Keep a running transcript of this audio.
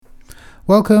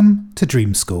Welcome to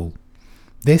Dream School.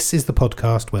 This is the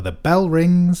podcast where the bell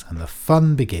rings and the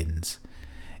fun begins.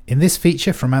 In this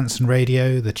feature from Anson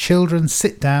Radio, the children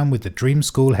sit down with the Dream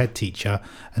School head teacher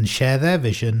and share their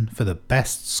vision for the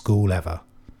best school ever.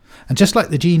 And just like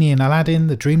the genie in Aladdin,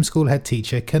 the Dream School head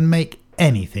teacher can make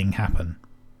anything happen.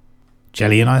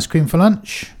 Jelly and ice cream for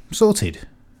lunch? Sorted.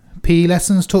 PE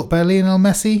lessons taught by Lionel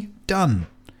Messi? Done.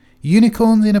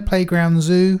 Unicorns in a playground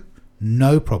zoo?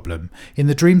 No problem. In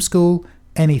the Dream School,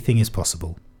 anything is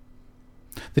possible.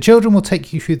 The children will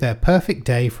take you through their perfect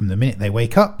day from the minute they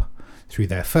wake up, through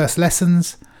their first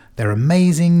lessons, their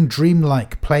amazing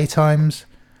dreamlike playtimes,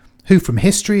 who from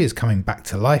history is coming back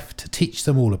to life to teach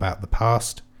them all about the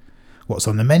past, what's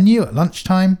on the menu at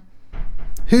lunchtime,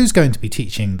 who's going to be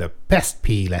teaching the best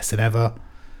PE lesson ever,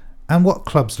 and what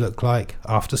clubs look like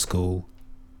after school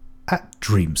at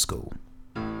Dream School.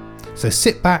 So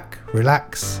sit back,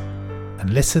 relax,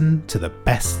 and listen to the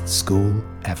best school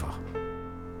ever.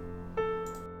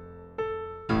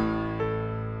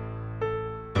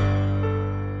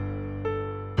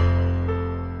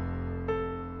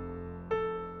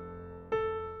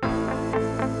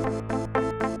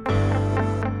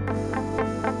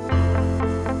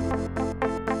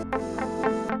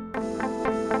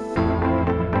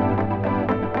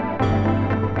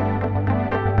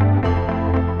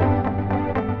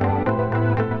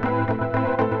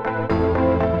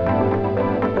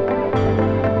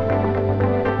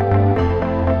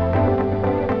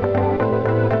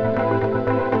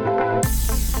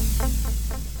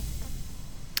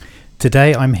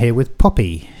 Today I'm here with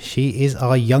Poppy. She is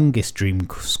our youngest Dream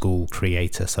School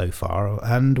creator so far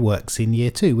and works in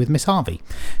Year 2 with Miss Harvey.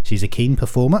 She's a keen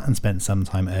performer and spent some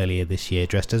time earlier this year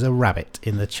dressed as a rabbit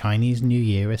in the Chinese New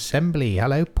Year assembly.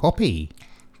 Hello, Poppy.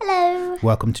 Hello.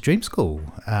 Welcome to Dream School.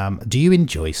 Do you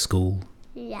enjoy school?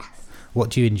 Yes. What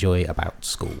do you enjoy about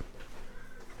school?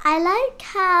 I like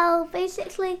how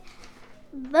basically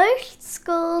most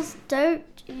schools don't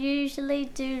usually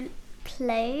do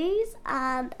plays,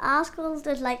 and our schools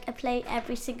did like a play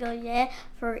every single year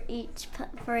for each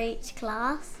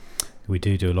class. We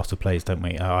do a lot of plays, don't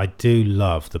we? I do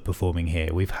love the performing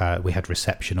here. We had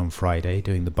reception on Friday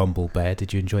doing the Bumble Bear.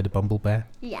 Did you enjoy the Bumble Bear?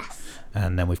 Yes.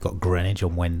 And then we've got Greenwich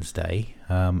on Wednesday.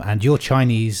 And your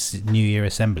Chinese New Year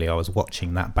assembly, I was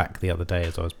watching that back the other day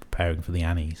as I was preparing for the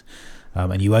Annies.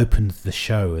 And you opened the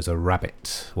show as a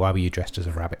rabbit. Why were you dressed as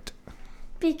a rabbit?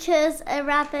 Because a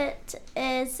rabbit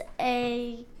is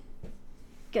a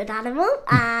good animal,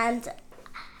 and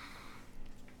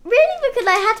really because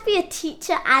I had to be a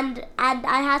teacher and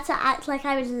I had to act like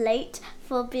I was late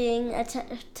for being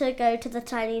to go to the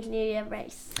Chinese New Year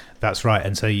race. That's right,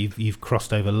 and so you've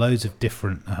crossed over loads of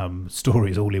different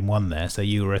stories all in one there. So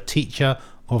you were a teacher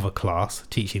of a class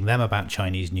teaching them about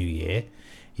Chinese New Year.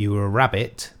 You were a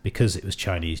rabbit because it was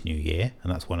Chinese New Year,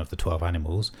 and that's one of the 12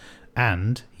 animals.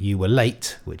 And you were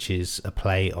late, which is a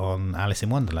play on Alice in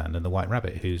Wonderland and the White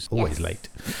Rabbit, who's always late.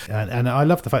 And I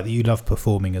love the fact that you love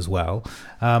performing as well.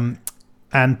 And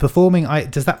performing,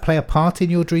 does that play a part in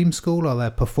your Dream School? Are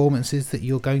there performances that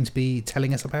you're going to be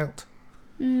telling us about?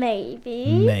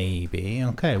 Maybe.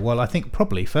 Okay, well, I think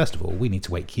probably, first of all, we need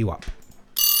to wake you up.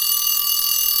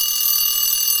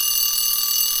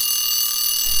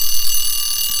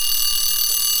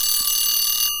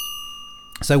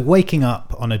 So waking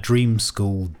up on a Dream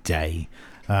School day,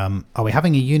 are we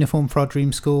having a uniform for our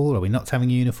Dream School? Are we not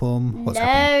having a uniform? What's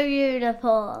happening?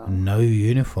 Uniform. No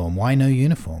uniform. Why no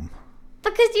uniform?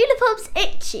 Because uniform's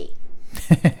itchy.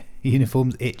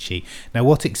 Uniform's itchy. Now,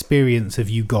 what experience have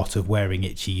you got of wearing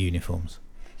itchy uniforms?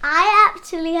 I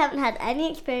actually haven't had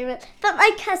any experience, but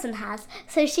my cousin has,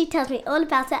 so she tells me all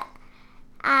about it,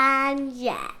 and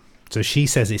yeah. So she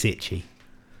says it's itchy?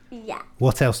 Yeah.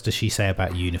 What else does she say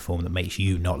about uniform that makes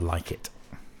you not like it?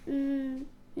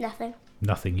 Nothing.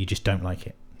 Nothing, you just don't like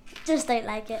it? Just don't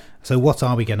like it. So what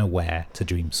are we going to wear to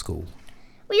Dream School?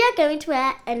 We are going to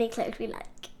wear any clothes we like.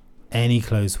 Any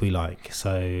clothes we like.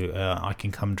 So I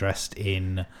can come dressed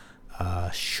in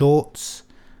shorts,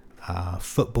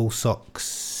 football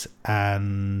socks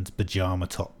and pyjama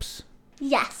tops.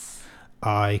 Yes.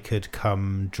 I could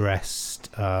come dressed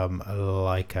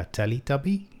like a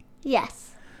Teletubby. Yes.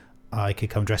 I could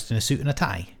come dressed in a suit and a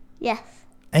tie. Yes.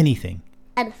 Anything.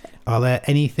 Are there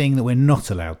anything that we're not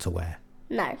allowed to wear?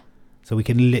 No. So we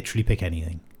can literally pick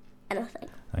anything. Anything.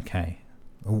 Okay.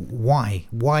 Why?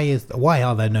 Why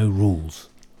are there no rules?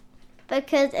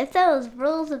 Because if there was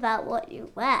rules about what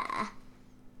you wear,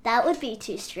 that would be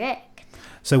too strict.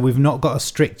 So we've not got a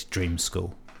strict Dream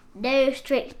School? No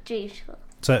strict Dream School.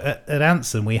 So at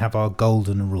Anson we have our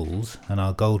golden rules, and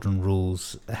our golden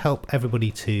rules help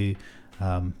everybody to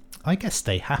I guess,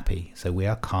 stay happy. So we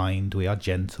are kind, we are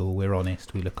gentle, we're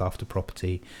honest, we look after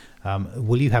property.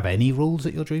 Will you have any rules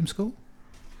at your dream school?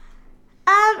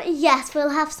 Yes,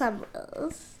 we'll have some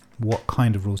rules. What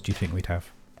kind of rules do you think we'd have?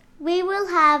 We will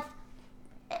have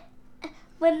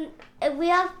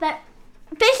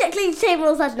basically the same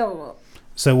rules as normal.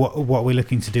 So what we're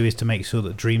looking to do is to make sure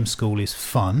that dream school is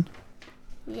fun.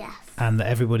 Yes. And that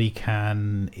everybody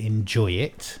can enjoy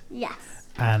it. Yes.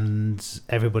 And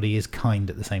everybody is kind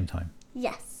at the same time.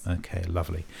 Yes. Okay,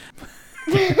 lovely.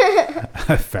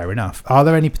 Fair enough. Are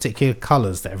there any particular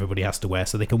colours that everybody has to wear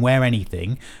so they can wear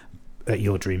anything at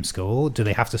your dream school? Do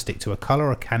they have to stick to a colour,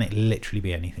 or can it literally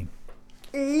be anything?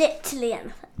 Literally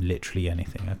anything. Literally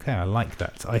anything. Okay, I like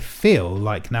that. I feel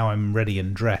like now I'm ready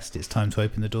and dressed, it's time to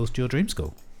open the doors to your dream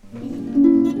school.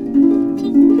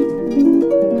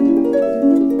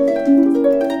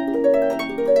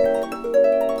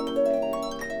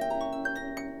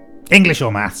 English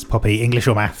or maths, Poppy? English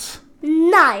or maths?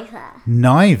 Neither.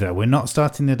 Neither. We're not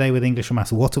starting the day with English or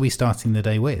maths. What are we starting the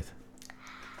day with?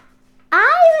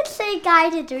 I would say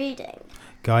guided reading.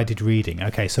 Guided reading.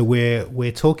 Okay, so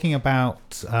we're talking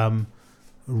about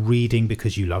reading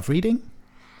because you love reading?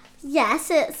 Yes,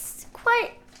 it's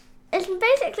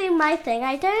basically my thing.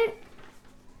 I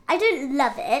don't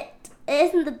love it. It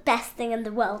isn't the best thing in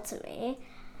the world to me.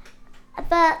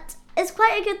 But it's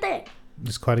quite a good thing.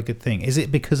 It's quite a good thing. Is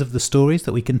it because of the stories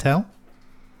that we can tell?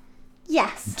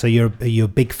 Yes. So you're a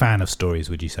big fan of stories,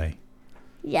 would you say?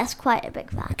 Yes, quite a big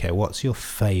fan. Okay, what's your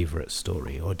favourite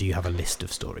story, or do you have a list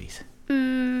of stories?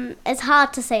 It's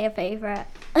hard to say a favourite.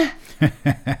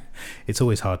 It's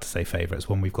always hard to say favourites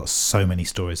when we've got so many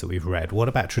stories that we've read. What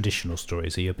about traditional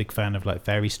stories? Are you a big fan of like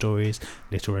fairy stories,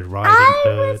 Little Red Riding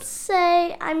Hood? I would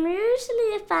say I'm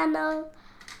usually a fan of,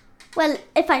 well,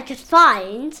 if I could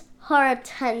find Horrid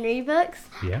Henry books.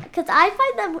 Yeah. Because I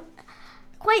find them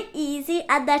quite easy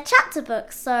and they're chapter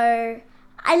books, so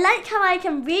I like how I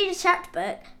can read a chapter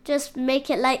book, just make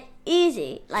it like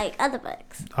easy like other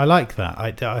books. I like that.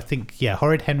 I think, yeah,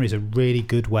 Horrid Henry is a really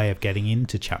good way of getting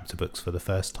into chapter books for the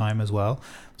first time as well.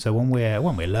 So when we're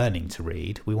learning to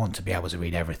read, we want to be able to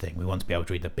read everything. We want to be able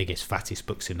to read the biggest, fattest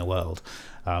books in the world.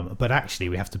 But actually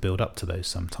we have to build up to those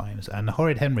sometimes. And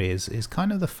Horrid Henry is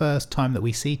kind of the first time that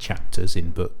we see chapters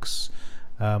in books.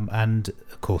 And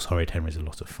of course Horrid Henry is a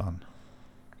lot of fun.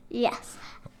 Yes.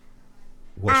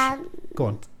 Go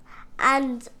on.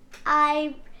 And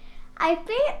I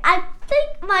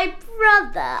think my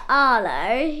brother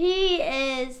Arlo, he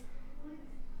is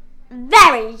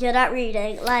very good at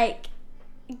reading. Like,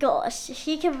 gosh,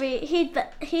 he can read.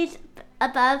 He's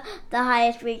above the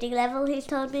highest reading level, he's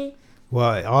told me.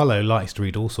 Well, Arlo likes to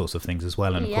read all sorts of things as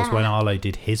well. And of course, Yeah. when Arlo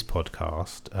did his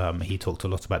podcast, he talked a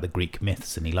lot about the Greek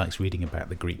myths, and he likes reading about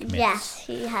the Greek myths. Yes,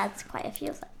 he has quite a few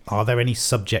of them. Are there any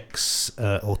subjects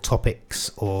or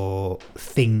topics or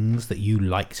things that you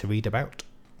like to read about?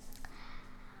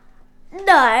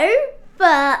 No,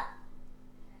 but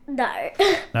no.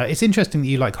 Now, it's interesting that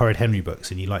you like Horrid Henry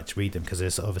books and you like to read them, because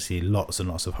there's obviously lots and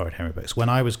lots of Horrid Henry books. When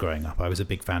I was growing up, I was a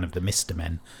big fan of the Mr.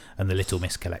 Men and the Little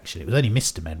Miss collection. It was only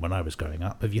Mr. Men when I was growing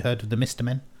up. Have you heard of the Mr.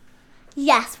 Men?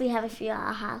 Yes, we have a few at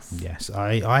our house. Yes,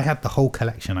 I had the whole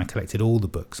collection. I collected all the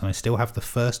books, and I still have the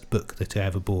first book that I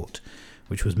ever bought,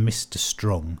 which was Mr.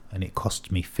 Strong, and it cost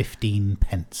me 15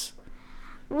 pence.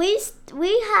 We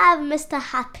have Mr.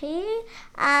 Happy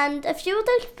and a few of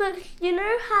those books. You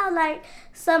know how like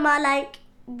some are like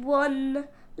one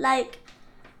like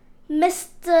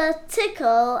Mr.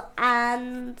 Tickle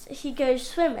and he goes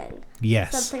swimming.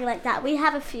 Yes. Something like that. We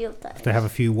have a few of those. They have a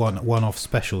few one-off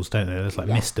specials, don't they? There's like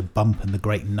Yeah. Mr. Bump and the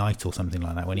Great Knight or something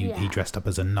like that, when he Yeah. dressed up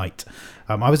as a knight.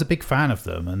 I was a big fan of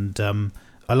them, and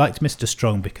I liked Mr.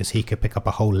 Strong because he could pick up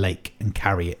a whole lake and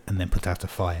carry it and then put out a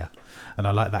fire. And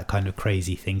I like that kind of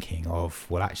crazy thinking of,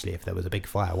 well, actually, if there was a big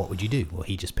fire, what would you do? Well,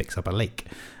 he just picks up a lake.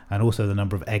 And also the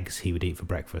number of eggs he would eat for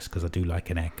breakfast, because I do like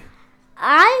an egg.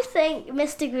 I think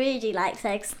Mr. Greedy likes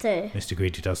eggs too. Mr.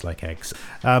 Greedy does like eggs.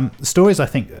 Stories, I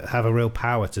think, have a real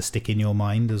power to stick in your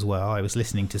mind as well. I was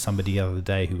listening to somebody the other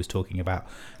day who was talking about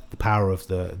the power of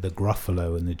the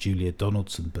Gruffalo and the Julia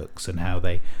Donaldson books, and how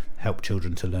they help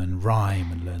children to learn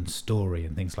rhyme and learn story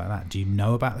and things like that. Do you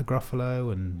know about the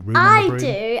Gruffalo and Room on the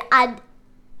Broom? I do,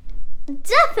 and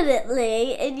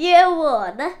definitely in year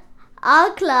 1,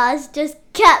 our class just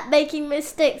kept making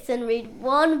mistakes and read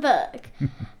one book,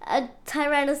 a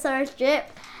Tyrannosaurus Drip,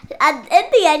 and in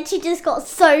the end she just got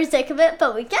so sick of it,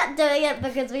 but we kept doing it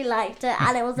because we liked it,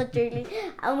 and it was a Julie,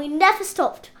 and we never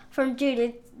stopped from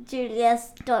Julius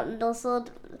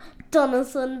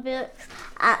Donaldson books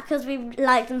because we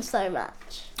liked them so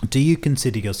much. Do you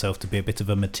consider yourself to be a bit of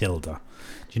a Matilda?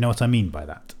 Do you know what I mean by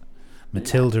that?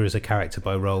 Matilda is a character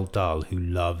by Roald Dahl who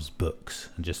loves books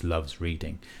and just loves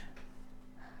reading.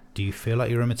 Do you feel like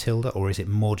you're a Matilda, or is it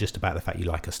more just about the fact you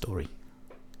like a story?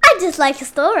 I just like a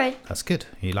story. That's good.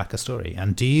 You like a story.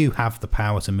 And do you have the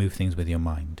power to move things with your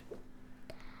mind?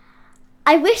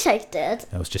 I wish I did.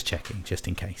 I was just checking, just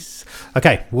in case.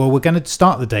 Okay, well, we're going to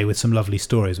start the day with some lovely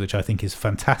stories, which I think is a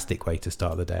fantastic way to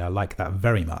start the day. I like that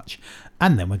very much.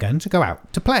 And then we're going to go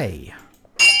out to play.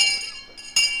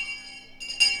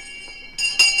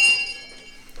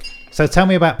 So tell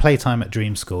me about playtime at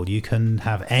Dream School. You can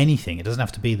have anything. It doesn't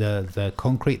have to be the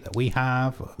concrete that we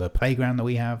have, or the playground that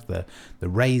we have, the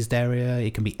raised area.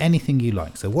 It can be anything you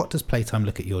like. So what does playtime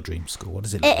look at your Dream School? What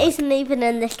does it look like? It isn't even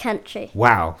in this country.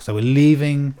 Wow. So we're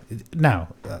leaving. Now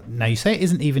you say it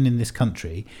isn't even in this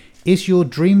country. Is your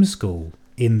Dream School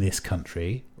in this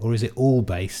country, or is it all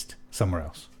based somewhere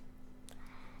else?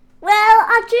 Well,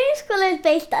 our Dream School is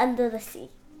based under the sea.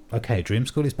 Okay, Dream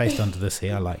School is based under the sea.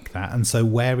 I like that. And so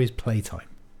where is playtime?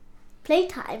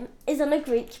 Playtime is on a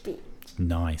Greek beach.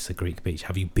 Nice, a Greek beach.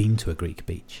 Have you been to a Greek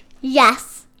beach?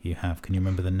 Yes. You have. Can you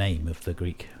remember the name of the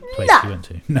Greek place No. you went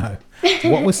to? No.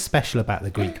 What was special about the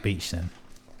Greek beach then?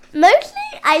 Mostly,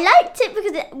 I liked it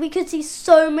because we could see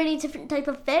so many different type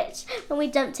of fish. When we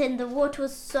jumped in, the water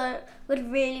was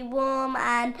really warm,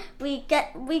 and we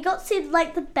got to see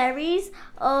like the berries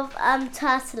of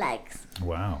turtle eggs.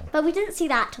 Wow. But we didn't see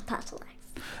the actual turtle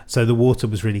eggs. So the water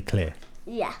was really clear.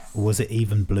 Yes. Was it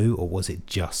even blue, or was it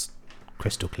just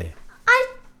crystal clear? I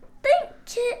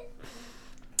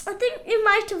think you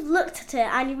might have looked at it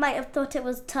and you might have thought it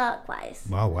was turquoise.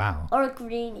 Oh, wow. Or a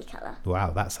greeny colour. Wow,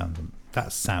 that sounds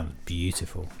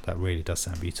beautiful. That really does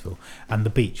sound beautiful. And the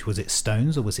beach, was it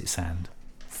stones or was it sand?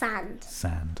 Sand.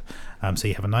 Sand. So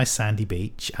you have a nice sandy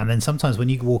beach, and then sometimes when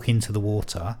you walk into the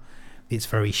water, it's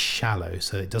very shallow,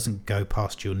 so it doesn't go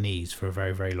past your knees for a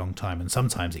very, very long time. And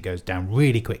sometimes it goes down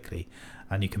really quickly,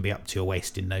 and you can be up to your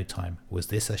waist in no time. Was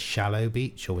this a shallow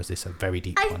beach, or was this a very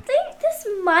deep I one? think this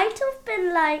might have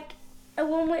been like a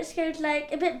one which goes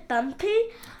like a bit bumpy. Okay.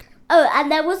 Oh,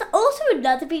 and there was also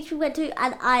another beach we went to,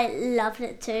 and I loved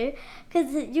it too,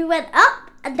 because you went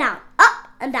up and down, up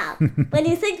and down. When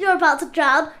you think you're about to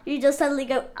drown, you just suddenly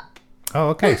go up. Oh,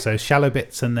 okay. So shallow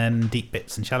bits and then deep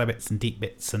bits, and shallow bits and deep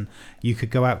bits, and you could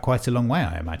go out quite a long way,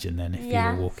 I imagine, then, if you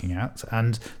were walking out.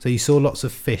 And so you saw lots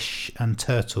of fish and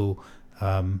turtle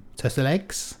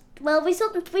eggs. Well, we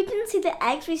didn't see the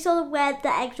eggs. We saw where the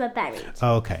eggs were buried.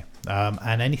 Oh, okay.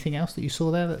 And anything else that you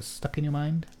saw there that's stuck in your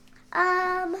mind?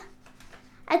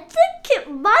 I think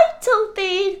it might have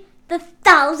been the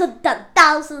thousands and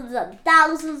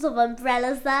thousands of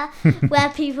umbrellas there, where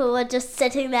people were just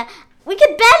sitting there. We could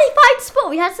barely find sport.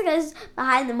 We had to go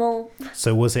behind them all.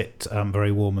 So was it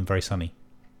very warm and very sunny?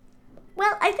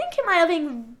 Well, I think it might have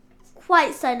been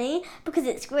quite sunny because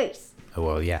it's Greece. Oh,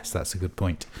 well, yes, that's a good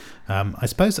point. I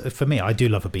suppose for me, I do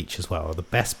love a beach as well. The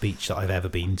best beach that I've ever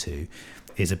been to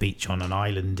is a beach on an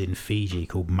island in Fiji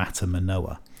called Mata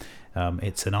Manoa.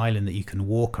 It's an island that you can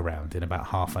walk around in about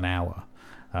half an hour.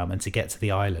 And to get to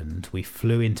the island, we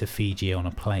flew into Fiji on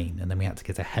a plane, and then we had to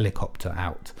get a helicopter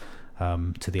out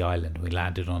to the island. We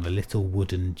landed on a little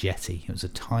wooden jetty. It was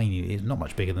not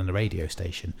much bigger than a radio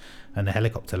station, and the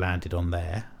helicopter landed on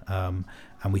there, and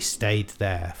we stayed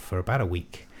there for about a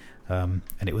week. And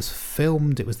it was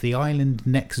filmed. It was the island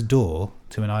next door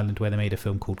to an island where they made a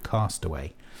film called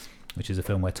Castaway, which is a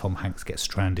film where Tom Hanks gets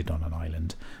stranded on an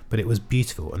island. But it was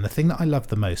beautiful, and the thing that I loved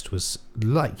the most was,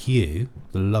 like you,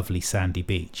 the lovely sandy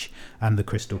beach and the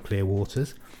crystal clear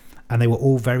waters, and they were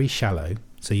all very shallow.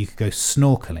 So you could go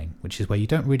snorkeling, which is where you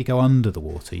don't really go under the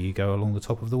water. You go along the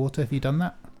top of the water. Have you done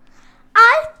that?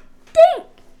 I think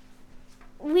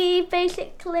we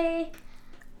basically...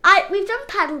 we've done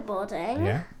paddleboarding.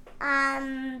 Yeah.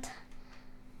 And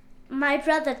my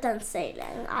brother done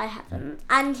sailing. I haven't.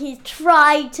 And he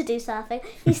tried to do surfing.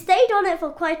 He stayed on it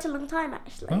for quite a long time,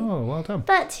 actually. Oh, well done.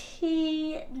 But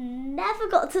he never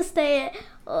got to stay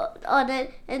on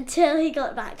it until he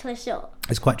got back to the shore.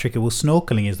 It's quite tricky. Well,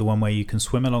 snorkeling is the one where you can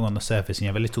swim along on the surface and you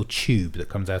have a little tube that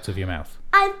comes out of your mouth.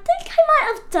 I think I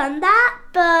might have done that,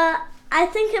 but I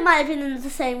think it might have been in the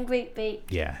same Greek beach.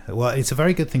 Yeah, well, it's a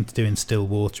very good thing to do in still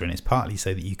water, and it's partly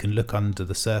so that you can look under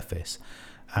the surface,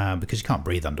 because you can't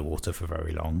breathe underwater for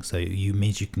very long. So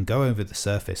means you can go over the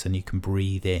surface and you can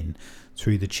breathe in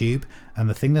through the tube. And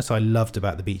the thing that I loved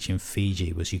about the beach in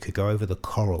Fiji was you could go over the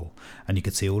coral and you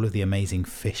could see all of the amazing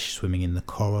fish swimming in the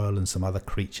coral and some other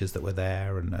creatures that were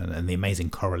there, and the amazing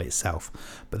coral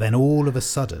itself. But then all of a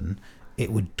sudden,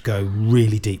 it would go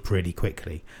really deep really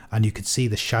quickly, and you could see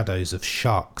the shadows of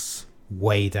sharks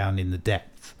way down in the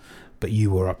depth. but you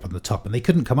were up on the top, and they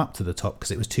couldn't come up to the top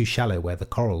because it was too shallow where the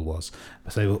coral was.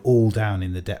 So they were all down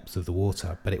in the depths of the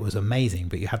water, but it was amazing.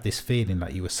 But you had this feeling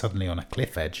like you were suddenly on a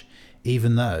cliff edge,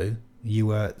 even though you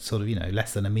were sort of,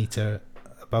 less than a metre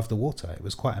above the water. It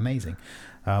was quite amazing.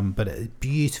 But a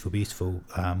beautiful, beautiful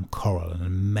coral, an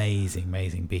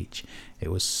amazing beach. It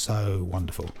was so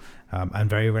wonderful. And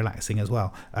very relaxing as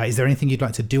well. Is there anything you'd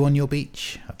like to do on your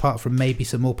beach, apart from maybe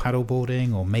some more paddle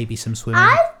boarding or maybe some swimming?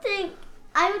 I think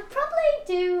I would probably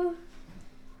do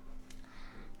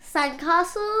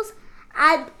sandcastles,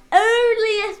 and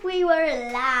only if we were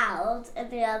allowed. At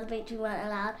the other beach we weren't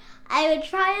allowed. I would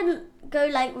try and go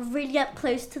like really up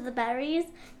close to the berries,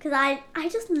 because I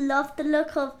just love the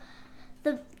look of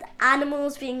the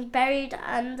animals being buried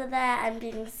under there and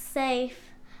being safe.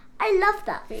 I love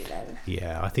that feeling.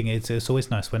 Yeah, I think it's always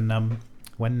nice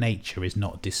when nature is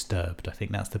not disturbed. I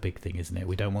think that's the big thing, isn't it?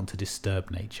 We don't want to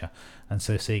disturb nature, and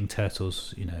so seeing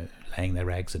turtles, laying their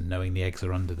eggs and knowing the eggs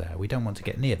are under there, we don't want to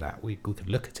get near that. We could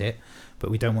look at it, but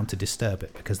we don't want to disturb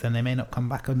it, because then they may not come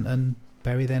back and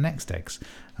bury their next eggs.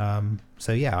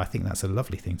 So yeah, I think that's a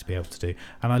lovely thing to be able to do,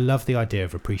 and I love the idea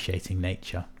of appreciating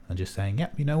nature and just saying,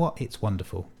 yep, you know what, it's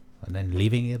wonderful, and then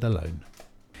leaving it alone.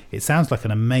 It sounds like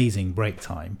an amazing break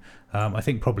time. I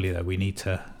think probably, though, we need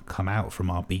to come out from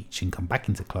our beach and come back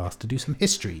into class to do some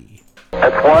history.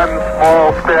 It's one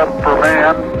small step for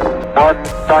man, one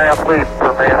giant leap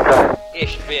for mankind.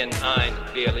 Ich bin ein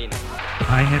Berliner.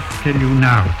 I have to tell you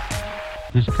now,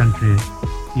 this country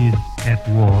is at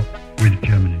war with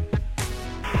Germany.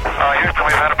 Houston,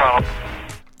 we've had a problem.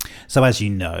 So as you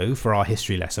know, for our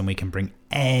history lesson, we can bring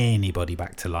anybody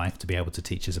back to life to be able to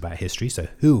teach us about history. So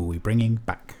who are we bringing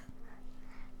back?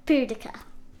 Boudica.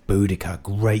 Boudica,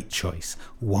 great choice.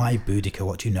 Why Boudica?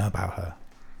 What do you know about her?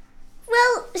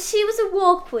 Well, she was a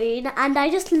war queen, and I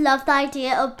just love the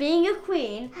idea of being a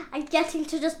queen and getting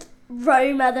to just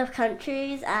roam other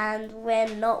countries and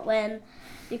not win.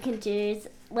 You can choose.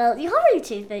 Well, you can't really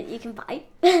choose, but you can buy.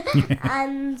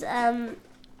 And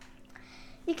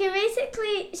you can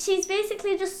she's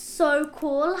basically just so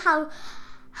cool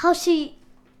how she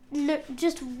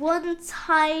just one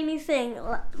tiny thing,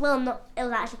 well, not, it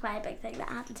was actually quite a big thing that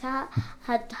happened to her.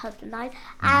 Her husband died,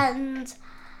 and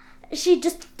she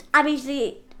just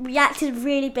immediately reacted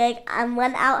really big and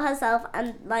went out herself,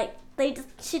 and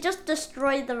she just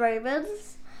destroyed the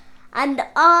Romans. And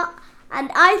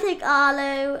I think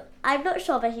Arlo, I'm not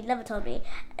sure, but he never told me,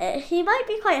 he might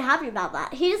be quite happy about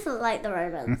that. He doesn't like the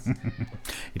Romans.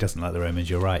 He doesn't like the Romans,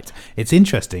 you're right. It's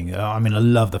interesting. I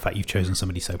love the fact you've chosen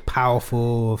somebody so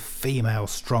powerful, female,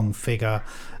 strong figure.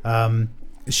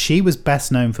 She was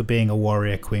best known for being a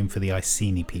warrior queen for the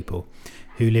Iceni people,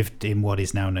 who lived in what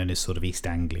is now known as sort of East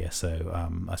Anglia, so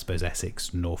I suppose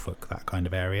Essex, Norfolk, that kind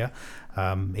of area,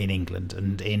 in England.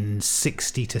 And in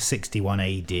 60 to 61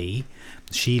 AD,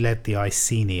 she led the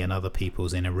Iceni and other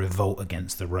peoples in a revolt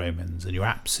against the Romans. And you're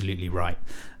absolutely right.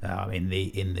 In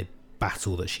the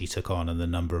battle that she took on and the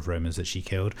number of Romans that she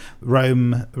killed,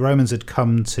 Romans had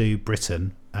come to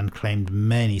Britain and claimed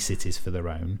many cities for their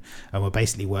own, and were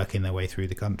basically working their way through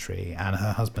the country. And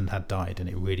her husband had died, and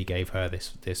it really gave her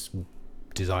this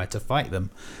desire to fight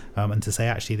them, and to say,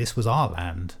 actually, this was our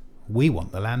land, we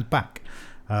want the land back.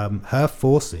 Her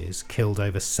forces killed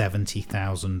over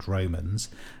 70,000 Romans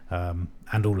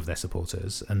and all of their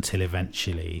supporters, until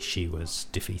eventually she was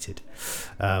defeated.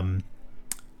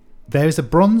 There is a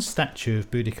bronze statue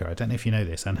of Boudica, I don't know if you know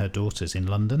this, and her daughters in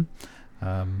London.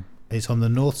 It's on the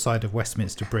north side of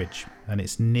Westminster Bridge, and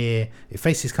it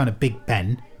faces kind of Big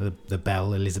Ben, the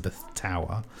Bell, Elizabeth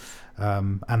Tower,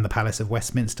 and the Palace of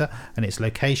Westminster, and its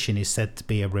location is said to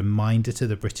be a reminder to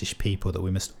the British people that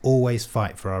we must always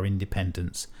fight for our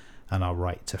independence and our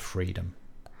right to freedom.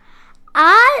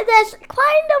 There's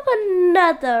kind of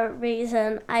another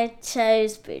reason I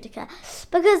chose Boudica,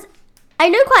 because I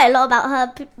know quite a lot about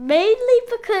her, mainly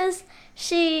because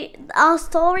our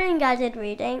story in guided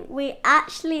reading, we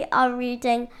actually are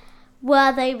reading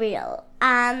Were They Real?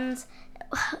 And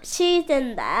she's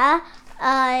in there.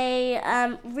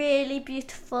 Really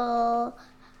beautiful.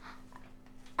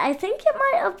 I think it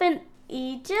might have been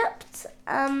Egypt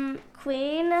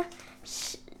queen.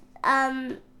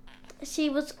 She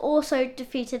was also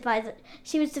defeated by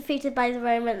the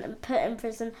Roman and put in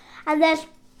prison. And there's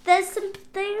some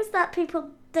things that people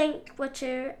think were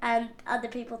true and other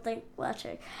people think were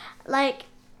true. Like,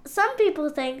 some people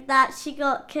think that she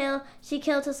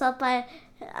killed herself by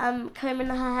combing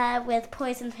her hair with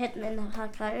poison hidden in her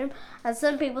comb, and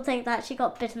some people think that she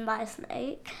got bitten by a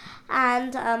snake,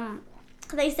 and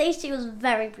they say she was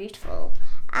very beautiful.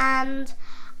 And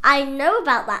I know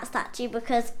about that statue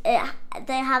because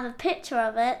they have a picture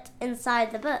of it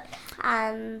inside the book,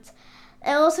 and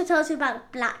it also tells you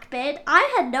about Blackbeard.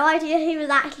 I had no idea he was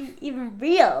actually even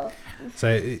real.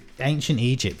 So ancient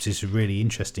Egypt is a really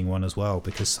interesting one as well,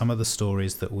 because some of the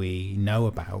stories that we know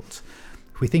about,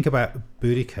 if we think about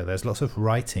Boudica, there's lots of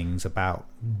writings about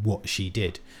what she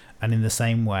did. And in the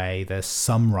same way, there's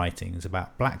some writings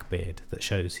about Blackbeard that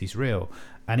shows he's real.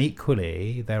 And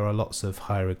equally, there are lots of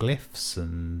hieroglyphs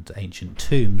and ancient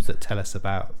tombs that tell us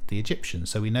about the Egyptians.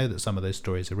 So we know that some of those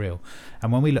stories are real.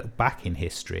 And when we look back in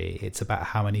history, it's about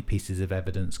how many pieces of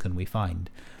evidence can we find.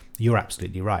 You're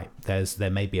absolutely right. There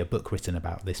may be a book written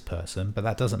about this person, but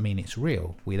that doesn't mean it's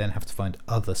real. We then have to find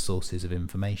other sources of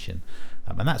information.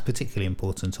 And that's particularly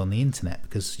important on the internet,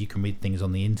 because you can read things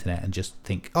on the internet and just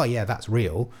think, oh yeah, that's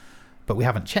real. But we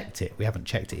haven't checked it. We haven't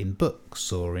checked it in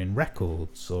books or in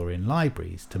records or in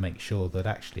libraries to make sure that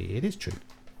actually it is true.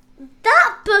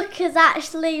 That book is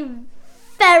actually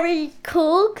very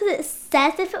cool because it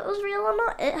says if it was real or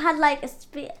not. It had like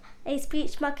a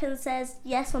speech mark and says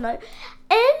yes or no.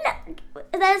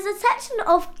 There's a section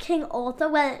of King Arthur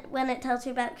when it tells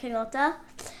you about King Arthur.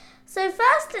 So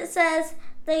first it says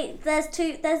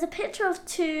there's a picture of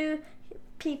two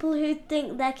people who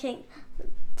think they're king,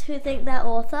 who think they're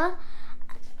Arthur,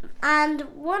 and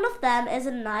one of them is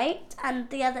a knight and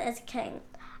the other is a king,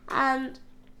 and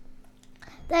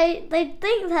they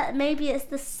think that maybe it's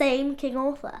the same King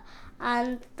Arthur,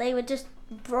 and they were just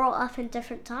brought up in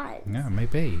different times. Yeah,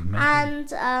 maybe.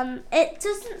 And it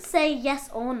doesn't say yes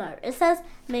or no. It says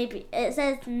maybe. It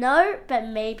says no, but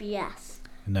maybe yes.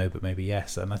 No, but maybe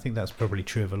yes. And I think that's probably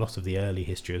true of a lot of the early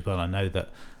history as well. I know that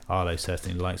Arlo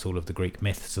certainly likes all of the Greek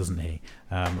myths, doesn't he?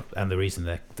 And the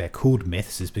reason they're called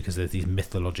myths is because there's these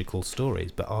mythological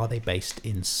stories. But are they based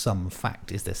in some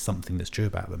fact? Is there something that's true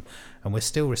about them? And we're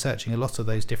still researching a lot of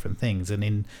those different things. And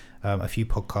in a few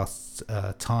podcasts'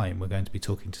 time, we're going to be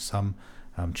talking to some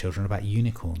children about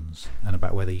unicorns and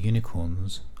about whether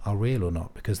unicorns are real or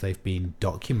not, because they've been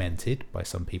documented by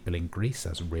some people in Greece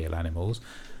as real animals,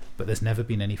 but there's never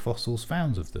been any fossils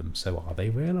found of them. So are they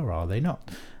real or are they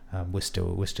not? We're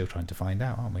still trying to find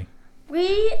out, aren't we?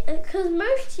 Because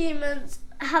most humans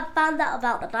have found out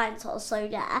about the dinosaurs, so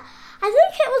yeah. I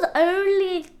think it was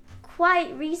only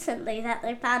quite recently that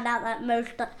they found out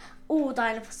that all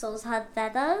dinosaurs had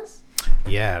feathers.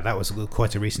 Yeah, that was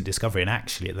quite a recent discovery. And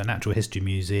actually, at the Natural History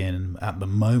Museum at the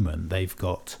moment, they've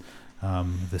got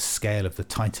the scale of the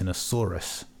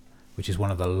Titanosaurus, which is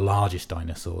one of the largest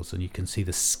dinosaurs. And you can see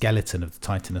the skeleton of the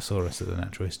Titanosaurus at the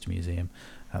Natural History Museum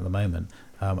at the moment.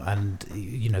 And,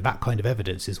 you know, that kind of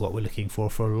evidence is what we're looking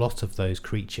for a lot of those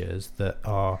creatures that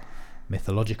are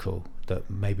mythological, that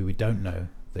maybe we don't know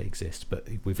they exist. But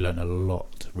we've learned a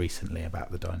lot recently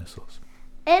about the dinosaurs.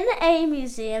 In a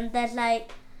museum, there's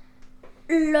like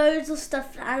loads of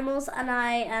stuffed animals, and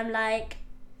I am like,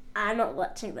 I'm not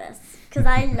watching this because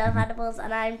I love animals,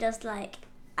 and I'm just like,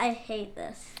 I hate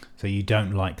this. So you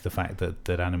don't like the fact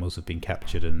that animals have been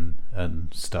captured and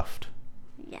stuffed?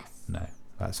 Yes. No,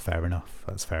 that's fair enough.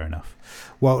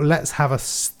 Well, let's have a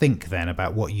think then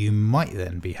about what you might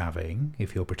then be having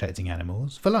if you're protecting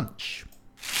animals for lunch.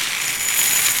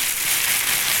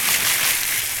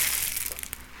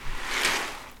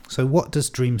 So what does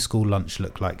Dream School lunch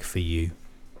look like for you?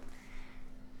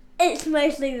 It's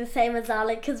mostly the same as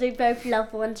Arlo because we both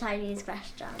love one Chinese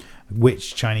restaurant.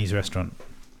 Which Chinese restaurant?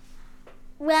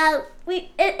 Well,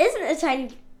 it isn't a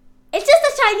Chinese. It's just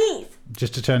a Chinese.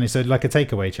 Just a Chinese, so like a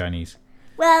takeaway Chinese.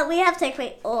 Well, we have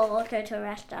takeaway or we'll go to a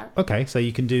restaurant. Okay, so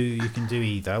you can do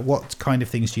either. What kind of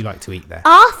things do you like to eat there?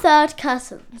 Our third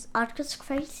cousins are just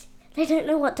crazy. They don't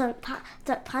know what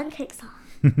duck pancakes are.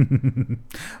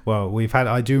 Well,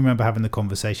 I do remember having the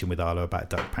conversation with Arlo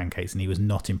about duck pancakes, and he was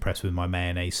not impressed with my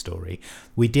mayonnaise story.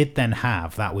 We did then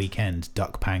have that weekend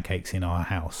duck pancakes in our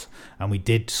house, and we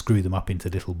did screw them up into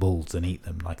little balls and eat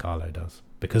them like Arlo does,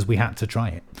 because we had to try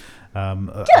it.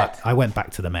 I went back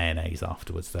to the mayonnaise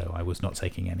afterwards, though. I was not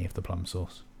taking any of the plum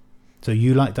sauce. So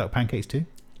you like duck pancakes too?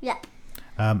 Yep.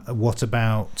 What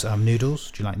about noodles?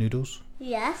 Do you like noodles?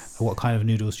 Yes. What kind of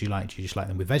noodles do you like? Do you just like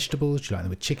them with vegetables? Do you like them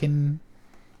with chicken?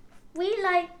 We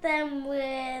like them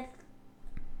with,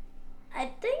 I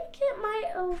think it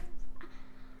might have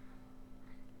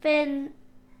been,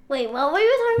 wait, what were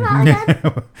we talking about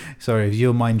again? Sorry, has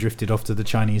your mind drifted off to the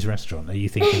Chinese restaurant? Are you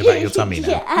thinking about your tummy now?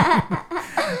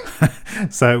 Yeah.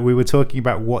 So we were talking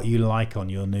about what you like on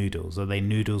your noodles. Are they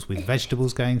noodles with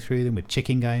vegetables going through them, with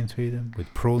chicken going through them,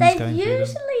 with prawns going through them? They've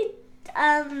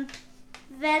usually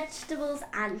vegetables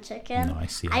and chicken.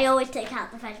 Nice, yeah. I always take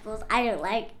out the vegetables. I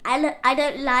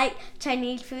don't like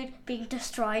Chinese food being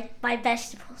destroyed by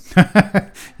vegetables.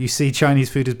 You see Chinese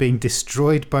food as being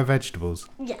destroyed by vegetables?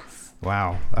 Yes.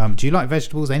 Wow. Do you like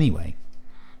vegetables anyway?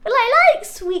 Well, I like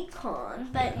sweet corn,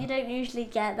 but you don't usually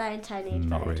get that in Chinese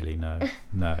Not food. really, no.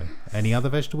 No. Any other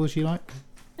vegetables you like?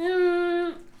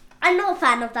 I'm not a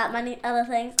fan of that many other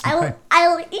things. Okay.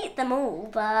 I'll eat them all,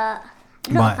 but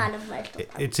I'm not a fan of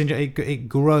vegetables. It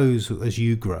grows as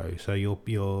you grow, so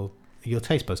your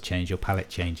taste buds change, your palate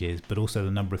changes, but also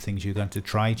the number of things you're going to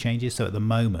try changes. So at the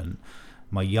moment,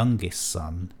 my youngest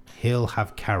son, he'll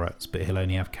have carrots, but he'll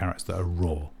only have carrots that are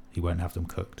raw. He won't have them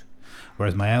cooked.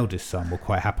 Whereas my eldest son will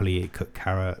quite happily eat cooked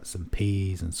carrots and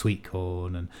peas and sweet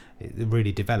corn, and it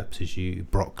really develops as you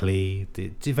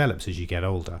develops as you get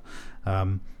older.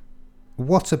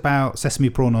 What about sesame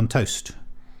prawn on toast? Do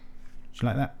you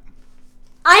like that?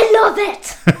 I love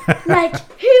it! Like,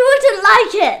 who wouldn't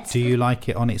like it? Do you like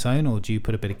it on its own, or do you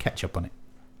put a bit of ketchup on it?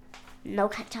 No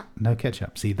ketchup. No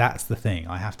ketchup. See, that's the thing.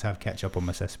 I have to have ketchup on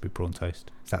my sesame prawn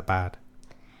toast. Is that bad?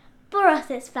 For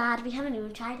us, it's bad. We haven't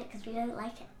even tried it because we don't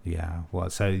like it. Yeah. Well,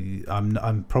 so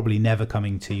I'm probably never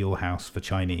coming to your house for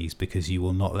Chinese because you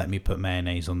will not let me put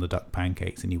mayonnaise on the duck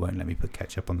pancakes and you won't let me put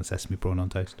ketchup on the sesame prawn on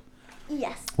toast.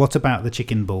 Yes. What about the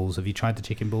chicken balls? Have you tried the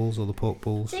chicken balls or the pork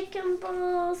balls? Chicken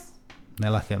balls.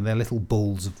 They're little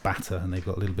balls of batter and they've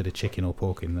got a little bit of chicken or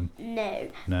pork in them. No.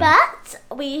 No. But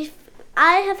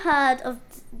I have heard of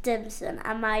dim sum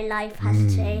and my life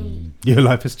has changed. Your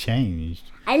life has changed.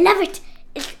 I love it.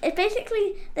 It's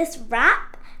basically this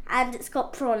wrap and it's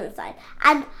got prawn inside.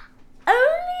 And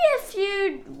only a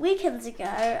few weekends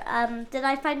ago did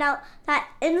I find out that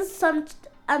in some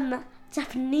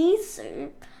Japanese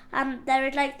soup there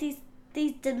are like these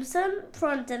dim sum,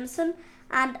 prawn dim sum,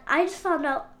 and I just found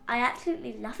out I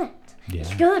absolutely love it. Yeah.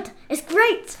 It's good. It's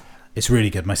great. It's really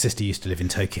good. My sister used to live in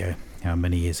Tokyo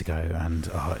many years ago, and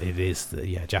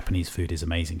Japanese food is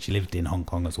amazing. She lived in Hong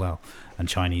Kong as well, and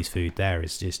Chinese food there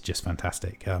is just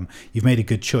fantastic. You've made a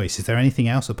good choice. Is there anything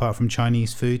else apart from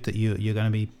Chinese food that you're going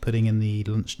to be putting in the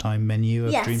lunchtime menu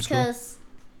of Dream Yes, School? because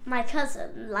my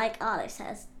cousin, like Arlo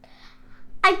says,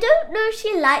 I don't know if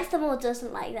she likes them or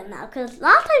doesn't like them now, because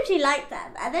last time she liked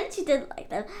them and then she didn't like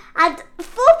them, and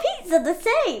 4 pizzas are the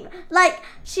same. Like,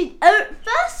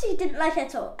 first she didn't like it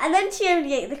at all, and then she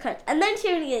only ate the crunch, and then she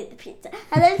only ate the pizza,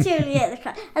 and then she only ate the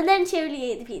crunch, and then she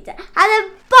only ate the pizza, and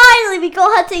then finally we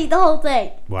got her to eat the whole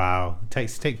thing. Wow,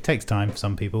 it takes time for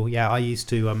some people. Yeah, I used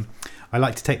to. I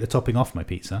like to take the topping off my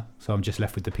pizza, so I'm just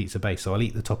left with the pizza base. So I'll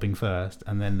eat the topping first,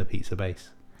 and then the pizza base.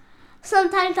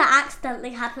 Sometimes that accidentally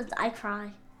happens. I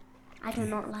cry. I do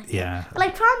not like it. But I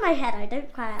cry in my head. I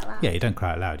don't cry out loud. Yeah, you don't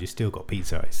cry out loud. You still got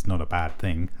pizza. It's not a bad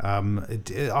thing.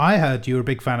 I heard you were a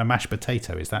big fan of mashed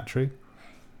potato. Is that true?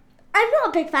 I'm not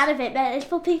a big fan of it, but it's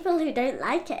for people who don't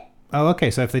like it. Oh,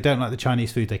 okay. So if they don't like the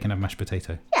Chinese food, they can have mashed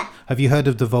potato. Yeah. Have you heard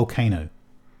of the volcano?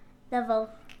 No.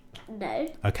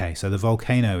 Okay, so the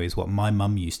volcano is what my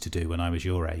mum used to do when I was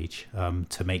your age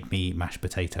to make me eat mashed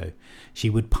potato.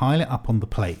 She would pile it up on the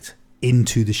plate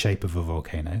into the shape of a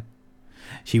volcano.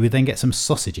 She would then get some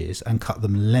sausages and cut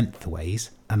them lengthways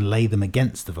and lay them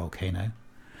against the volcano.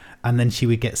 And then she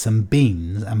would get some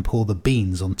beans and pour the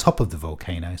beans on top of the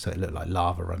volcano so it looked like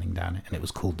lava running down it, and it was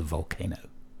called the volcano.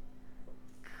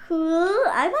 Cool.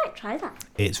 I might try that.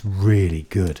 It's really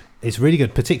good. It's really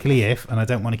good, particularly if, and I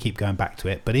don't want to keep going back to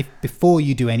it, but if before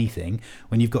you do anything,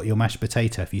 when you've got your mashed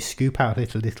potato, if you scoop out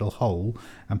a little hole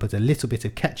and put a little bit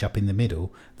of ketchup in the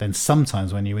middle, then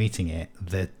sometimes when you're eating it,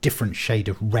 the different shade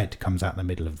of red comes out the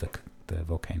middle of the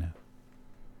volcano.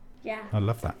 Yeah. I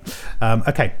love that.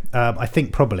 Okay, I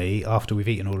think probably after we've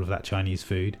eaten all of that Chinese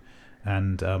food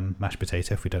and mashed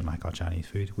potato, if we don't like our Chinese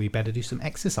food, we better do some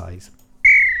exercise.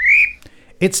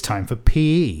 It's time for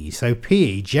PE. So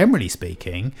PE, generally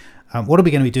speaking, what are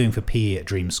we going to be doing for PE at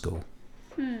Dream School?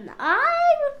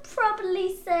 I would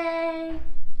probably say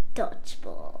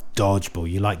dodgeball. Dodgeball.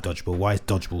 You like dodgeball. Why is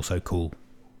dodgeball so cool?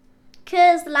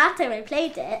 Because the last time I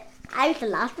played it, I was the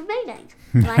last remaining.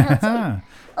 My whole team.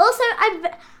 Also,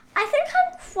 I think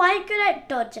I'm quite good at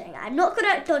dodging. I'm not good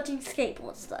at dodging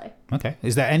skateboards, though. Okay.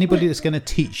 Is there anybody that's going to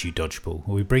teach you dodgeball?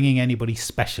 Are we bringing anybody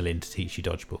special in to teach you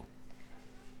dodgeball?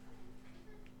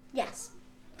 Yes.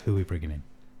 Who are we bringing in?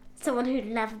 Someone who'd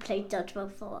never played dodgeball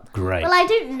before. Great. Well, I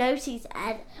don't know if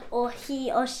he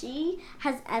or she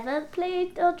has ever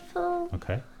played dodgeball.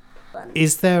 Okay.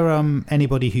 Is there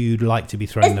anybody who'd like to be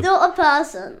thrown? It's not a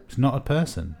person. It's not a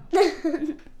person.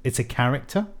 It's a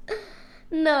character?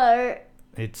 No.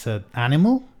 It's an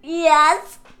animal?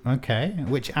 Yes. Okay.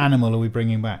 Which animal are we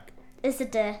bringing back? It's a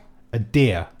deer. A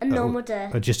deer. A normal deer.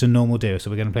 Just a normal deer. So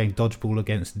we're going to play dodgeball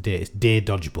against the deer. It's deer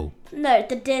dodgeball. No,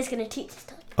 the deer's going to teach us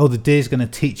dodgeball. Oh, the deer's going to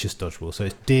teach us dodgeball. So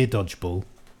it's deer dodgeball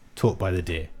taught by the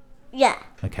deer. Yeah.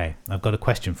 Okay, I've got a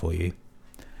question for you.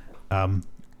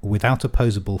 Without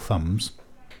opposable thumbs,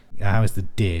 how is the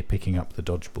deer picking up the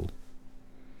dodgeball?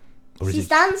 Or She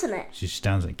stands on it. She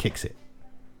stands and kicks it.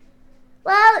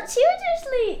 Well, she would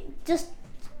usually just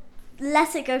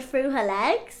let it go through her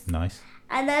legs. Nice.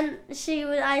 And then she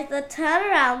would either turn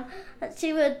around, and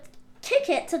she would kick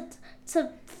it to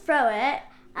throw it,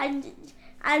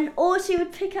 or she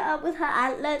would pick it up with her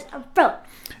antlers and throw it.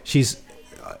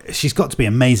 She's got to be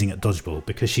amazing at dodgeball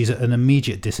because she's at an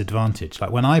immediate disadvantage.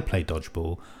 Like when I play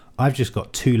dodgeball, I've just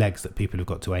got 2 legs that people have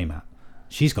got to aim at.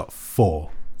 She's got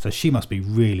 4. So she must be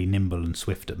really nimble and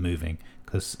swift at moving,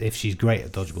 because if she's great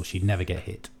at dodgeball, she'd never get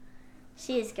hit.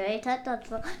 She is great at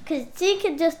dodgeball because she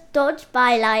can just dodge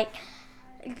by like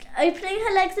opening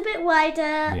her legs a bit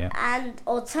wider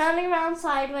or turning around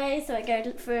sideways so it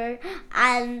goes through,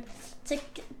 and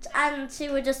she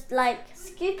would just like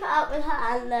scoop it up with her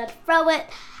antler, throw it,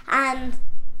 and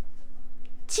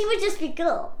she would just be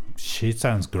cool. She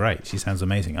sounds great. She sounds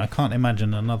amazing. I can't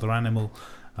imagine another animal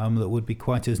that would be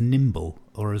quite as nimble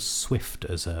or as swift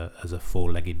as a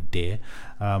 4-legged deer.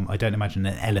 I don't imagine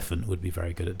an elephant would be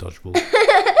very good at dodgeball.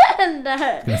 No.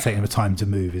 It's going to take them time to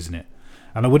move, isn't it?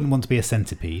 And I wouldn't want to be a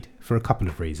centipede for a couple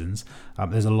of reasons.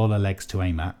 There's a lot of legs to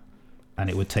aim at, and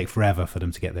it would take forever for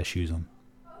them to get their shoes on.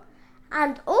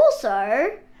 And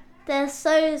also, they're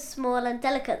so small and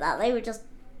delicate that they would just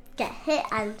get hit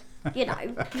and, you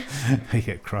know. They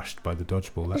get crushed by the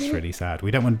dodgeball. That's really sad.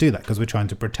 We don't want to do that because we're trying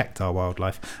to protect our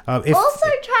wildlife. Also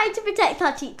trying to protect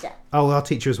our teacher. Oh, our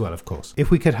teacher as well, of course.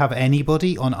 If we could have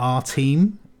anybody on our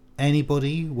team,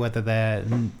 anybody, whether they're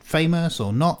famous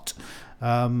or not,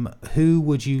 who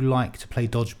would you like to play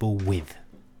dodgeball with?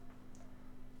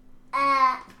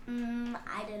 I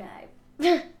don't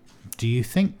know. Do you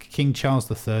think King Charles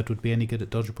III would be any good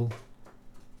at dodgeball?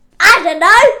 I don't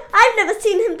know. I've never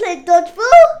seen him play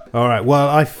dodgeball. All right. Well,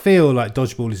 I feel like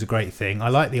dodgeball is a great thing. I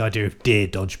like the idea of deer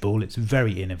dodgeball. It's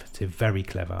very innovative, very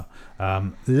clever.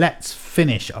 Let's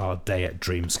finish our day at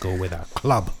Dream School with our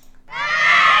club.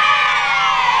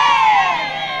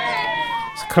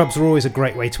 So clubs are always a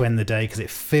great way to end the day because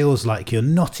it feels like you're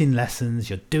not in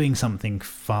lessons, you're doing something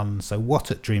fun. So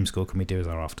what at Dream School can we do as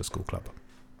our after-school club?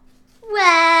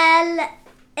 Well,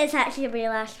 it's actually a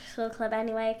real after-school club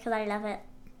anyway because I love it.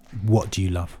 What do you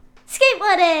love?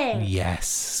 Skateboarding!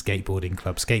 Yes, skateboarding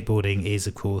club. Skateboarding is,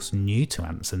 of course, new to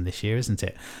Anson this year, isn't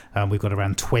it? We've got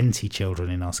around 20 children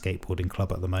in our skateboarding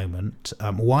club at the moment.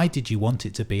 Why did you want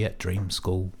it to be at Dream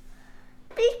School?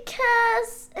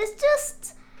 Because it's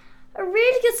just a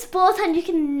really good sport and you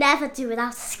can never do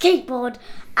without a skateboard.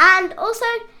 And also,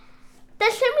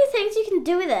 there's so many things you can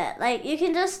do with it. Like, you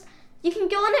can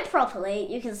go on it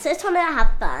properly, you can sit on it and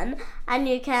have fun, and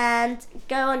you can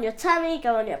go on your tummy,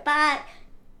 go on your back.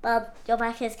 Well, your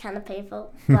back is kind of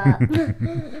painful, but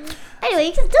anyway,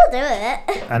 you can still do it.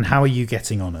 And how are you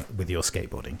getting on it with your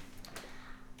skateboarding?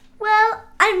 Well,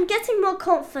 I'm getting more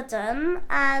confident,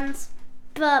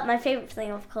 but my favourite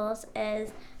thing, of course, is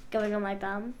going on my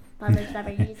bum. Bum is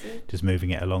very easy. Just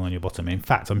moving it along on your bottom. In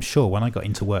fact, I'm sure when I got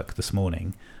into work this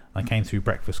morning, I came through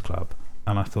Breakfast Club,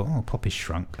 and I thought, oh, Poppy's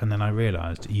shrunk. And then I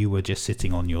realised you were just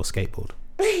sitting on your skateboard.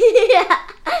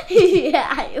 Yeah,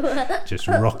 I was. Just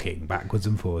rocking backwards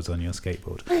and forwards on your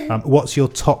skateboard. What's your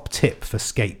top tip for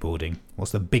skateboarding?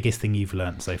 What's the biggest thing you've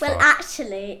learnt so far? Well,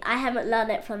 actually, I haven't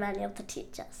learned it from any of the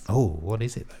teachers. Oh, what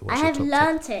is it though? What's I your have top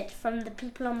learnt tip? it from the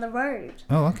people on the road.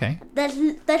 Oh, okay. There's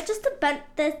just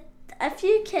there's a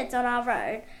few kids on our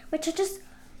road which are just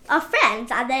our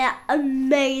friends, and they are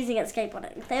amazing at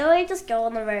skateboarding. They always just go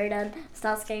on the road and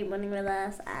start skateboarding with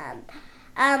us,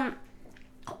 and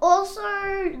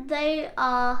also they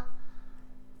are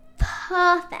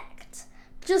perfect,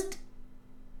 just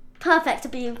perfect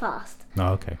at being fast.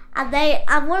 Oh, okay.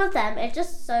 And one of them is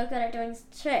just so good at doing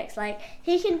tricks. Like,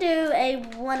 he can do a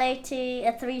 180,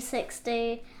 a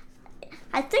 360.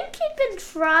 I think he'd been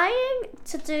trying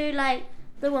to do like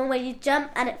the one where you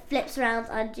jump and it flips around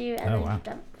on you and then you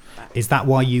jump back. Is that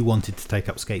why you wanted to take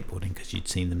up skateboarding? Because you'd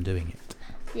seen them doing it?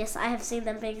 Yes, I have seen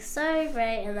them being so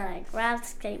great, and then I grabbed the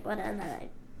skateboard and then I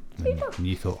moved on. And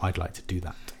you thought, I'd like to do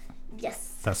that.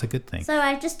 Yes. That's a good thing. So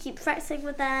I just keep practicing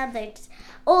with them.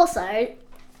 Also,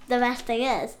 the best thing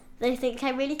is, they think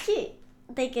I'm really cute.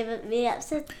 They give me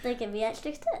extra tips.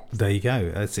 There you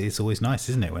go. It's always nice,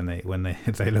 isn't it, when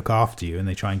they look after you and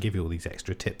they try and give you all these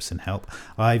extra tips and help.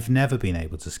 I've never been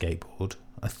able to skateboard.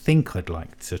 I think I'd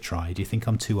like to try. Do you think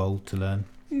I'm too old to learn?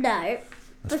 No,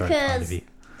 That's very kind of you.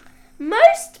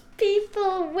 most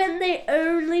people when they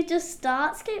only just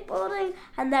start skateboarding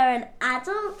and they're an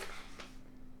adult.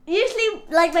 Usually,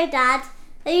 like my dad,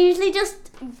 they usually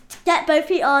just get both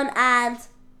feet on and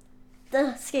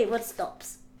the skateboard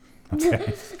stops.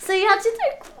 Okay. So you have to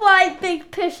do quite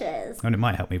big pushes. And it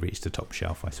might help me reach the top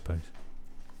shelf, I suppose.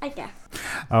 I guess.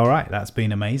 All right, that's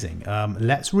been amazing.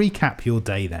 Let's recap your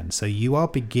day then. So you are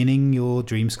beginning your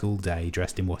Dream School day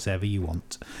dressed in whatever you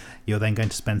want. You're then going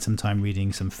to spend some time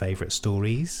reading some favourite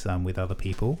stories with other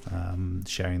people,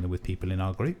 sharing them with people in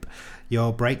our group.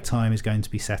 Your break time is going to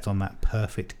be set on that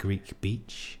perfect Greek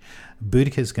beach.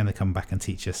 Boudica's going to come back and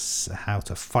teach us how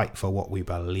to fight for what we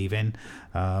believe in.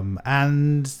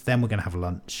 And then we're going to have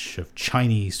lunch of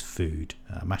Chinese food,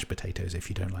 mashed potatoes if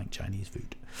you don't like Chinese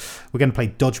food. We're going to play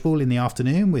dodgeball in the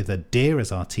afternoon with a deer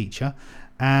as our teacher.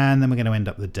 And then we're going to end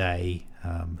up the day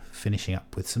finishing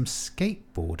up with some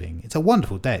skateboarding. It's a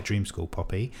wonderful day at Dream School,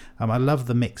 Poppy. I love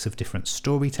the mix of different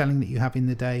storytelling that you have in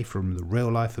the day, from the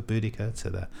real life of Boudica to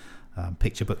the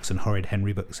picture books and Horrid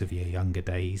Henry books of your younger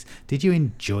days. Did you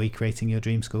enjoy creating your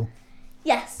Dream School?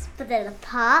 Yes, but there's a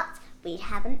part we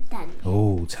haven't done yet.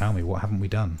 Oh, tell me, what haven't we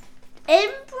done?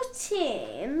 In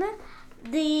between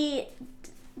the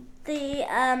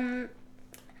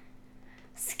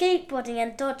skateboarding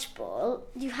and dodgeball,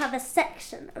 you have a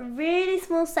section, a really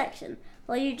small section,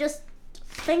 where you just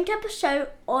think up a show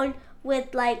on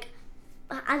with like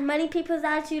as many people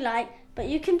as you like, but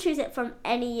you can choose it from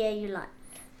any year you like.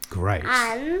 Great.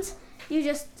 And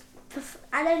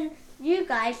then you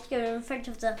guys go in front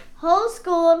of the whole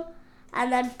school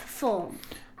and then perform.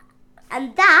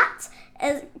 And that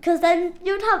is because then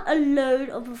you'd have a load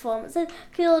of performances.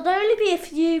 Because there'll only be a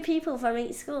few people from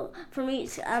each school, from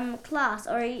each class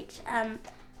or each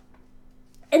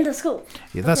in the school.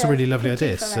 Yeah, that's a really lovely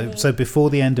idea. So before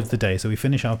the end of the day, so we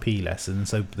finish our PE lesson,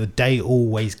 so the day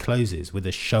always closes with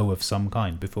a show of some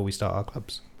kind before we start our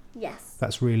clubs. Yes.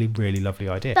 That's really, really lovely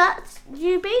idea. But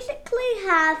you basically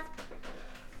have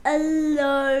a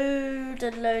load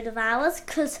of hours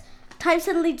because time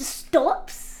suddenly just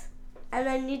stops, and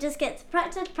then you just get to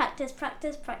practice.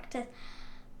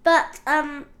 But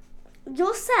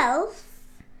yourself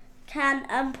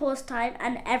can pause time,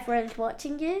 and everyone's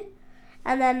watching you,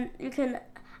 and then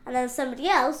somebody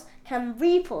else can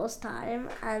re-pause time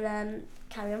and then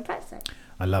carry on practicing.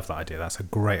 I love that idea. That's a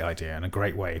great idea and a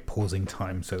great way of pausing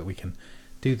time so that we can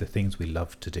do the things we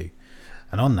love to do.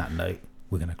 And on that note,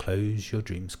 we're going to close your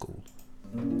Dream School.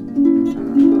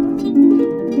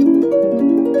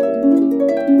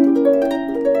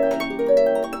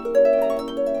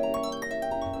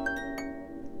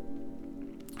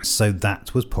 So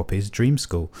that was Poppy's Dream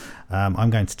School.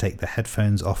 I'm going to take the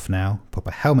headphones off now, pop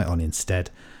a helmet on instead,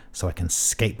 so I can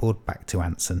skateboard back to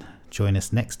Anson. Join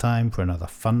us next time for another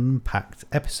fun-packed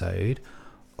episode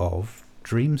of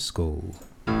Dream School.